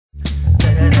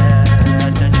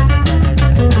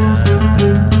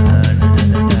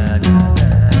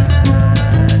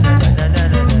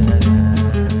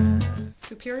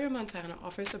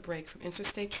offers a break from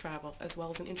interstate travel as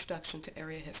well as an introduction to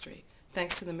area history,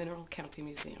 thanks to the Mineral County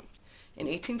Museum. In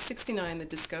 1869, the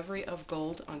discovery of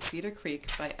gold on Cedar Creek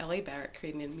by L.A. Barrett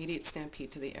created an immediate stampede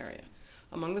to the area.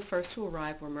 Among the first to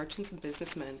arrive were merchants and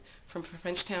businessmen from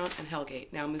Frenchtown and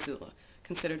Hellgate, now Missoula,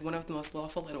 considered one of the most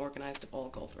lawful and organized of all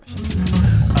gold rushes.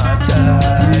 I'm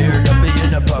tired of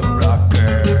being a punk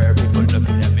rocker. People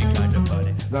looking at me kind of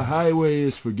funny. The highway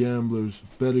is for gamblers.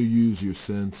 Better use your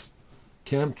sense.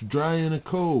 Camped dry in a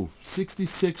cove,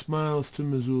 66 miles to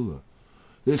Missoula.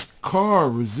 This car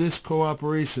resists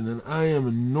cooperation, and I am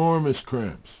enormous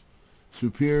cramps.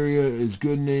 Superior is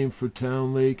good name for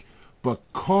town lake, but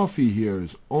coffee here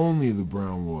is only the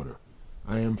brown water.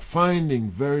 I am finding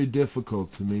very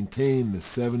difficult to maintain the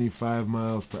 75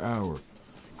 miles per hour.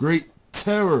 Great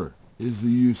terror is the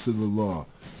use of the law.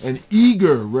 An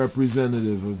eager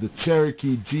representative of the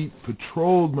Cherokee Jeep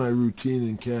patrolled my routine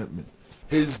encampment.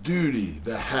 His duty,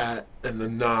 the hat and the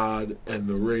nod and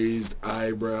the raised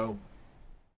eyebrow.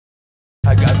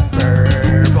 I got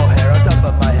purple hair on top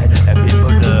of my head, and people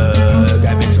look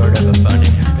at me sort of funny.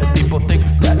 And people think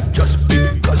that just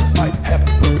because I have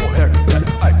purple hair that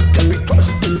I can be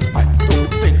trusted. I don't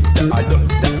think that I look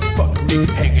that funny,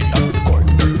 hanging out the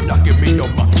corner, not giving me no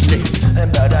money.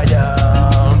 But I